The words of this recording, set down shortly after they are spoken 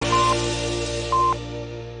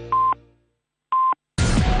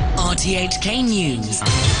RTHK News.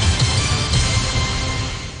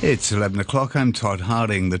 It's 11 o'clock. I'm Todd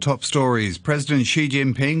Harding. The top stories. President Xi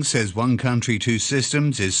Jinping says one country, two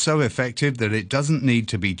systems is so effective that it doesn't need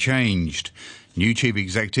to be changed. New Chief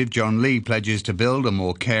Executive John Lee pledges to build a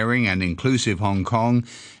more caring and inclusive Hong Kong,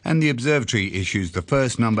 and the Observatory issues the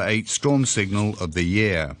first number 8 storm signal of the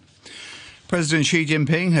year. President Xi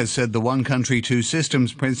Jinping has said the one country, two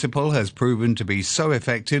systems principle has proven to be so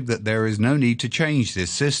effective that there is no need to change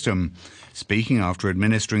this system. Speaking after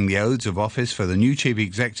administering the oaths of office for the new Chief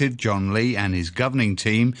Executive John Lee and his governing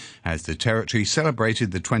team as the territory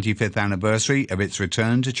celebrated the 25th anniversary of its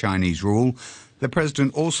return to Chinese rule, the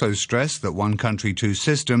President also stressed that one country, two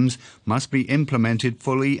systems must be implemented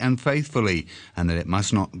fully and faithfully, and that it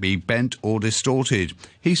must not be bent or distorted.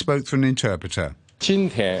 He spoke through an interpreter.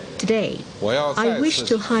 Today, I wish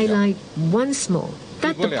to highlight once more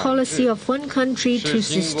that the policy of one country, two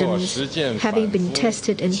systems, having been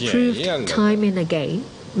tested and proved time and again,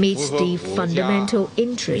 meets the fundamental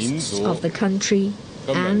interests of the country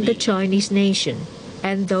and the Chinese nation,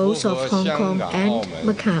 and those of Hong Kong and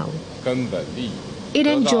Macau. It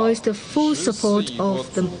enjoys the full support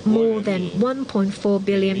of the more than 1.4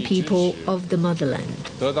 billion people of the motherland.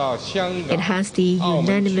 It has the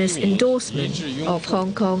unanimous endorsement of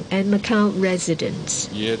Hong Kong and Macau residents,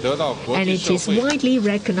 and it is widely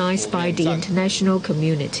recognized by the international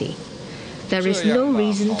community. There is no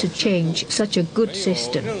reason to change such a good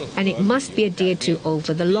system, and it must be adhered to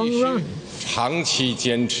over the long run.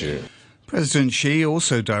 President Xi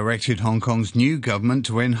also directed Hong Kong's new government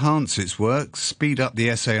to enhance its work, speed up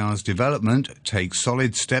the SAR's development, take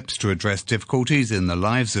solid steps to address difficulties in the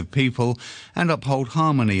lives of people, and uphold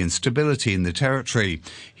harmony and stability in the territory.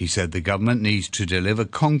 He said the government needs to deliver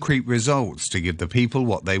concrete results to give the people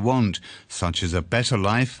what they want, such as a better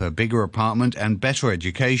life, a bigger apartment, and better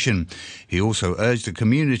education. He also urged the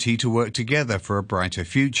community to work together for a brighter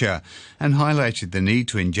future, and highlighted the need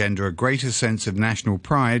to engender a greater sense of national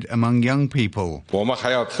pride among young people. In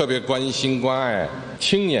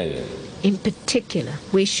particular,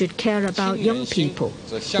 we should care about young people.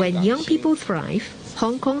 When young people thrive,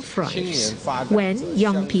 Hong Kong thrives. When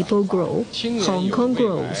young people grow, Hong Kong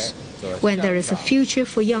grows. When there is a future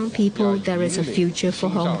for young people, there is a future for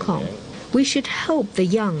Hong Kong. We should help the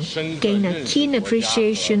young gain a keen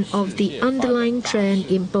appreciation of the underlying trend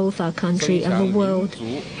in both our country and the world,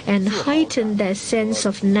 and heighten their sense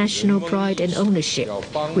of national pride and ownership.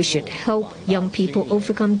 We should help young people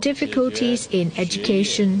overcome difficulties in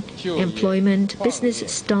education, employment, business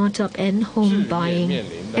startup and home buying,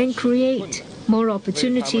 and create more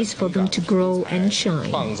opportunities for them to grow and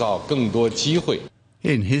shine.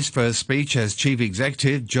 In his first speech as Chief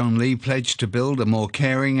Executive, John Lee pledged to build a more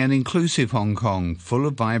caring and inclusive Hong Kong, full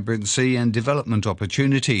of vibrancy and development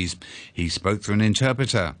opportunities. He spoke through an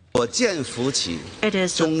interpreter. It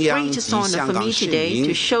is a great honor for me today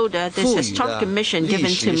to shoulder this historic mission given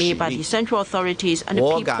to me by the central authorities and the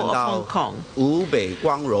people of Hong Kong.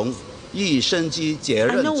 I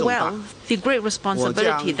know well the great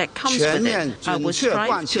responsibility that comes with it. I will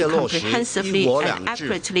strive to comprehensively and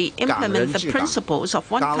accurately implement the principles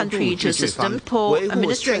of one country, two systems, for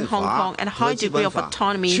administering Hong Kong and a high degree of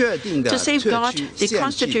autonomy, to safeguard the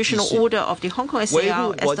constitutional order of the Hong Kong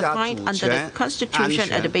SAR as defined under the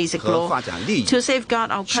Constitution and the Basic Law, to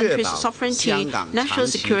safeguard our country's sovereignty, national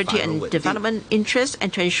security and development interests,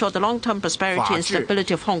 and to ensure the long-term prosperity and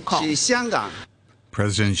stability of Hong Kong.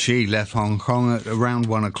 President Xi left Hong Kong at around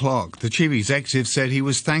 1 o'clock. The chief executive said he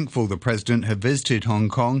was thankful the president had visited Hong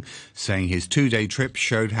Kong, saying his two-day trip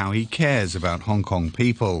showed how he cares about Hong Kong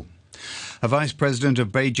people. A vice president of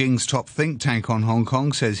Beijing's top think tank on Hong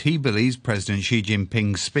Kong says he believes President Xi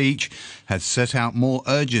Jinping's speech has set out more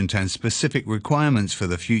urgent and specific requirements for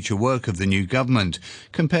the future work of the new government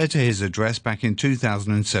compared to his address back in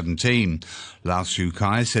 2017. Lau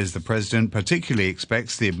Shu-kai says the president particularly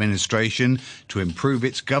expects the administration to improve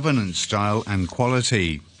its governance style and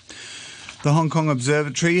quality. The Hong Kong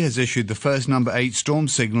Observatory has issued the first number 8 storm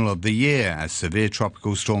signal of the year as severe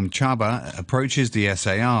tropical storm Chaba approaches the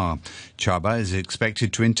SAR. Chaba is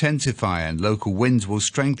expected to intensify and local winds will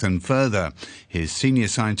strengthen further. Here's Senior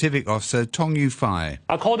Scientific Officer Tong Yu-fai.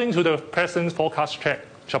 According to the present forecast track,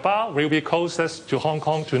 Chaba will be closest to Hong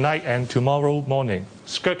Kong tonight and tomorrow morning,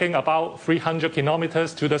 skirting about 300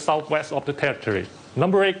 kilometers to the southwest of the territory.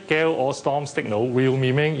 Number 8 gale or storm signal will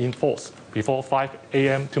remain in force before 5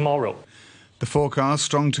 a.m. tomorrow. The forecast,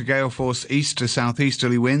 strong to gale force east to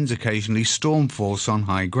southeasterly winds, occasionally storm force on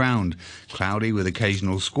high ground. Cloudy with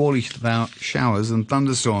occasional squally showers and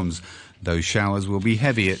thunderstorms. Those showers will be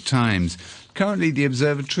heavy at times. Currently the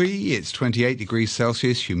observatory, it's 28 degrees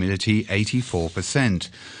Celsius, humidity 84%.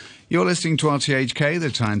 You're listening to RTHK. The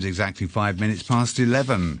time's exactly 5 minutes past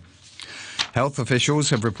 11. Health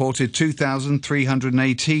officials have reported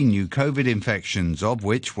 2,318 new COVID infections, of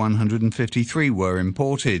which 153 were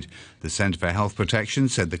imported. The Centre for Health Protection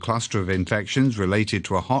said the cluster of infections related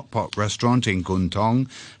to a hot pot restaurant in Kuntong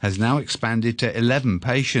has now expanded to 11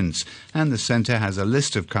 patients, and the centre has a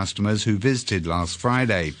list of customers who visited last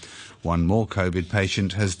Friday. One more COVID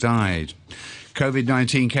patient has died.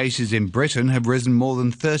 COVID-19 cases in Britain have risen more than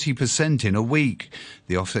 30% in a week.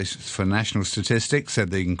 The Office for National Statistics said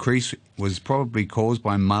the increase was probably caused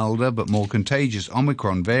by milder but more contagious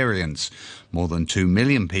Omicron variants. More than 2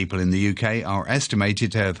 million people in the UK are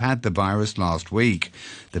estimated to have had the virus last week.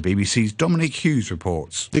 The BBC's Dominic Hughes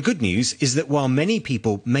reports. The good news is that while many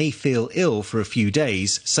people may feel ill for a few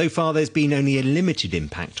days, so far there's been only a limited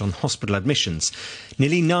impact on hospital admissions.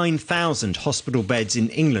 Nearly 9,000 hospital beds in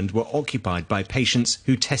England were occupied by patients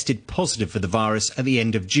who tested positive for the virus at the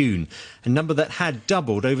end of June, a number that had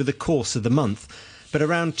doubled over the course of the month. But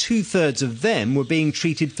around two-thirds of them were being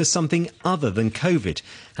treated for something other than COVID,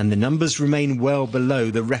 and the numbers remain well below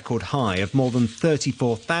the record high of more than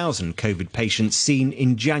 34,000 COVID patients seen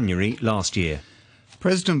in January last year.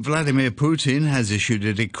 President Vladimir Putin has issued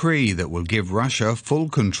a decree that will give Russia full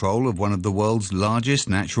control of one of the world's largest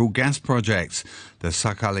natural gas projects. The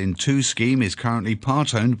Sakhalin-2 scheme is currently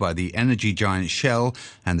part-owned by the energy giant Shell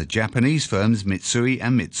and the Japanese firms Mitsui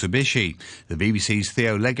and Mitsubishi. The BBC's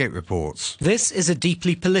Theo Leggett reports. This is a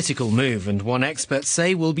deeply political move, and one experts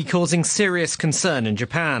say will be causing serious concern in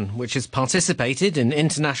Japan, which has participated in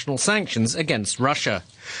international sanctions against Russia.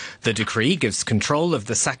 The decree gives control of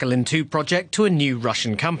the Sakhalin-2 project to a new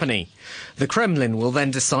Russian company. The Kremlin will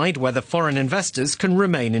then decide whether foreign investors can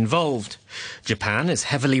remain involved. Japan is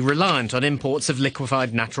heavily reliant on imports of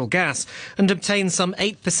liquefied natural gas and obtains some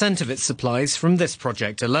 8% of its supplies from this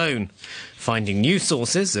project alone. Finding new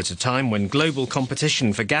sources at a time when global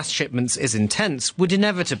competition for gas shipments is intense would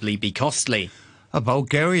inevitably be costly. A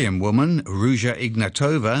Bulgarian woman, Ruja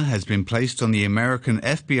Ignatova, has been placed on the American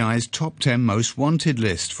FBI's top 10 most wanted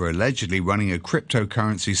list for allegedly running a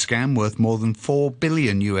cryptocurrency scam worth more than $4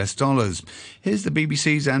 billion. Here's the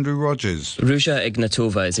BBC's Andrew Rogers. Ruja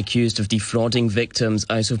Ignatova is accused of defrauding victims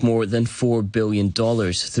out of more than $4 billion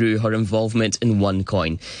through her involvement in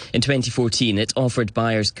OneCoin. In 2014, it offered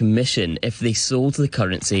buyers commission if they sold the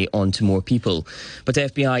currency on to more people. But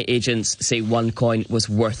FBI agents say OneCoin was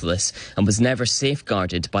worthless and was never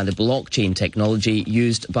safeguarded by the blockchain technology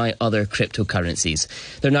used by other cryptocurrencies.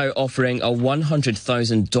 They're now offering a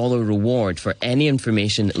 $100,000 reward for any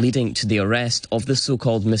information leading to the arrest of the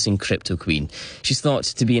so-called missing crypto queen. She's thought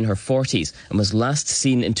to be in her 40s and was last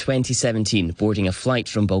seen in 2017 boarding a flight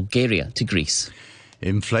from Bulgaria to Greece.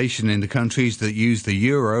 Inflation in the countries that use the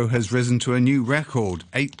euro has risen to a new record,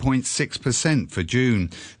 8.6% for June.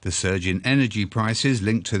 The surge in energy prices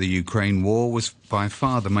linked to the Ukraine war was by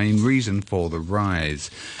far the main reason for the rise.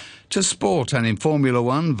 To sport, and in Formula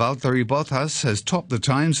One, Valtteri Bottas has topped the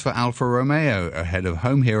times for Alfa Romeo ahead of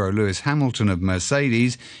home hero Lewis Hamilton of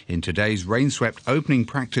Mercedes in today's rain-swept opening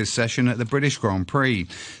practice session at the British Grand Prix.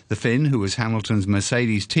 The Finn, who was Hamilton's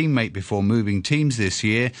Mercedes teammate before moving teams this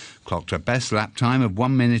year, clocked a best lap time of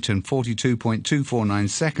 1 minute and 42.249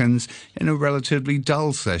 seconds in a relatively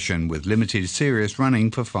dull session with limited serious running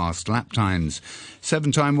for fast lap times.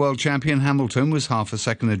 Seven-time world champion Hamilton was half a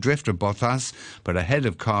second adrift of Bottas, but ahead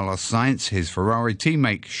of Carlos Sainz, his Ferrari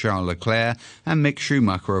teammate Charles Leclerc and Mick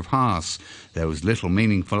Schumacher of Haas. There was little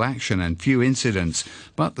meaningful action and few incidents,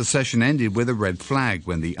 but the session ended with a red flag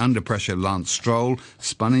when the under-pressure Lance Stroll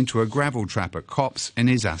spun into a gravel trap at Copse in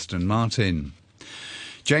his Aston Martin.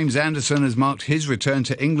 James Anderson has marked his return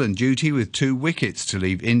to England duty with 2 wickets to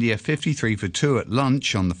leave India 53 for 2 at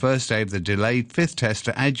lunch on the first day of the delayed 5th test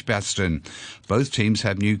at Edgbaston. Both teams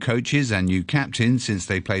have new coaches and new captains since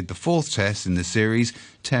they played the 4th test in the series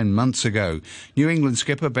 10 months ago. New England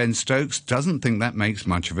skipper Ben Stokes doesn't think that makes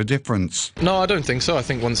much of a difference. No, I don't think so. I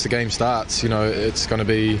think once the game starts, it's going to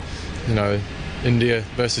be, India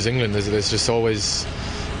versus England. There's just always...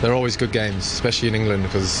 They're always good games, especially in England,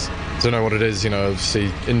 because I don't know what it is,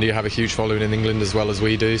 obviously India have a huge following in England as well as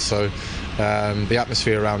we do, so the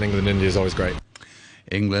atmosphere around England and India is always great.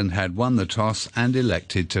 England had won the toss and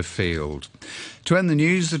elected to field. To end the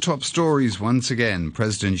news, the top stories once again.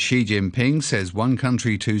 President Xi Jinping says one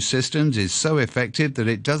country, two systems is so effective that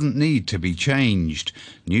it doesn't need to be changed.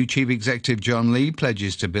 New Chief Executive John Lee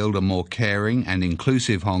pledges to build a more caring and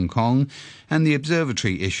inclusive Hong Kong. And the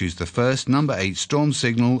observatory issues the first number 8 storm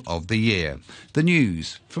signal of the year. The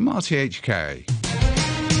news from RTHK.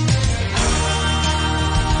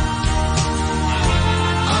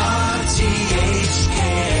 RTHK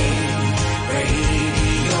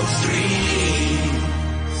Radio 3.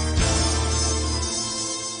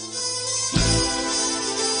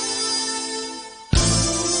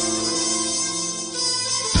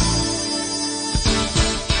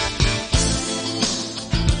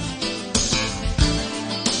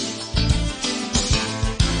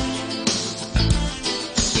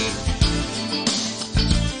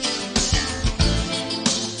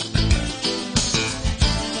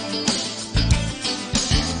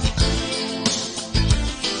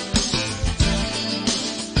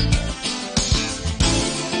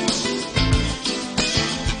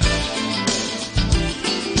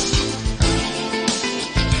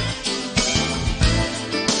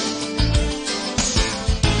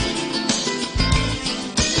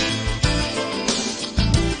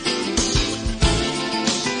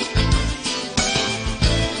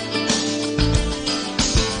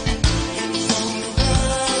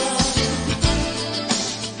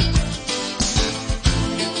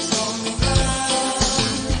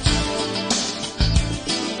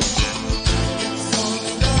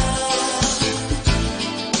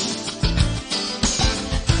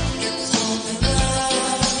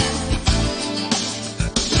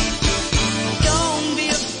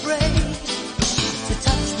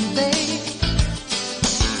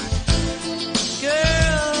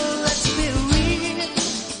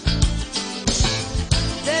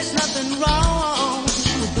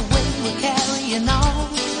 you know.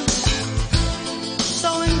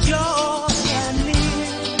 So enjoy and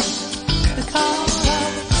live, because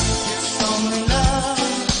it's only love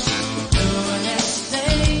doing its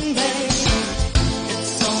thing, baby.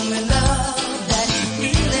 It's only love that you're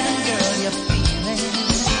feeling, girl, you're feeling.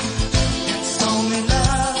 It's only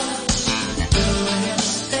love doing its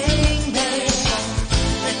thing, baby.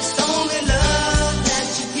 It's only love that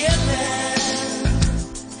you're giving.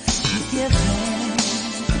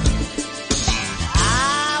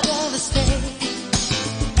 I wanna stay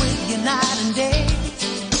with you night and day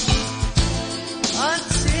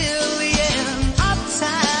until the end of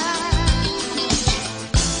time.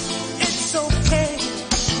 It's okay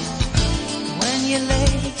when you lay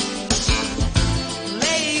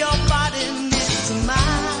your body next to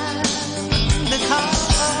mine, because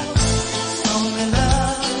it's only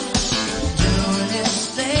love doing its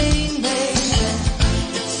thing, baby.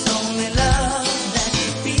 It's only love that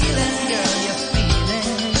you're feeling, girl, you're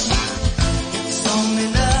feeling. It's only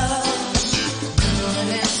love doing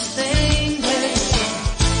its thing, baby.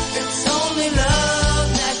 It's only love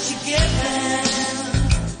that you're giving.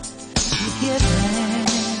 You're giving.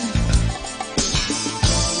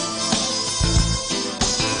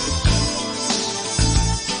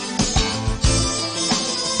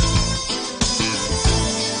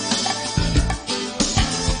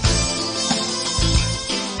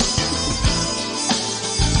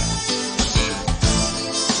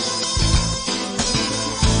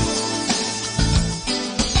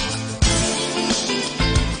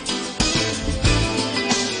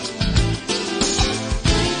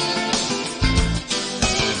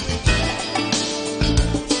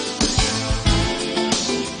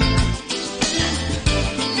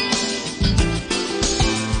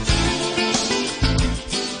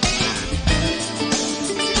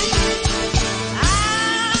 I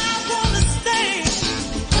wanna stay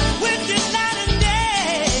with you night and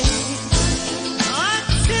day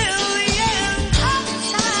until the end of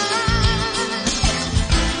time.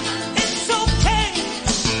 It's okay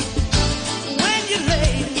when you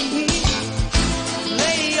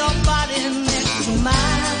lay your body next to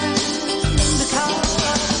mine, because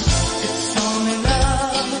it's only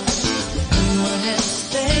love doing its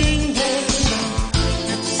thing, baby.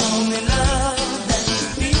 It's only love that you're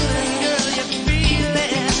feeling, girl, you're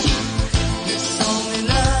feeling. It's only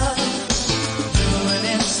love doing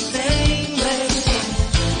its thing, baby.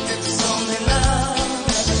 It's only love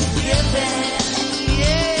that you're giving,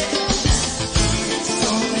 yeah. It's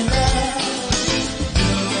only love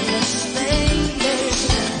doing its thing, baby.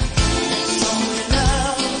 It's only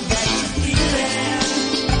love that you're feeling.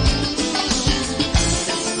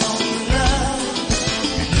 It's only love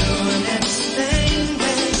doing its thing,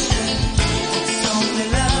 baby. It's only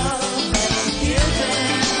love that you're giving.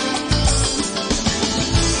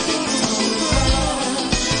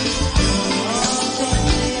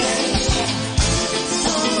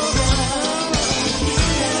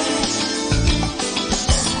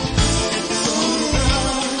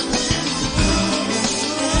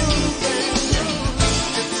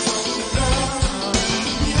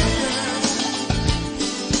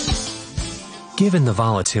 Given the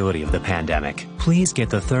volatility of the pandemic, please get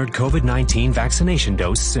the third COVID-19 vaccination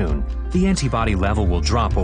dose soon. The antibody level will drop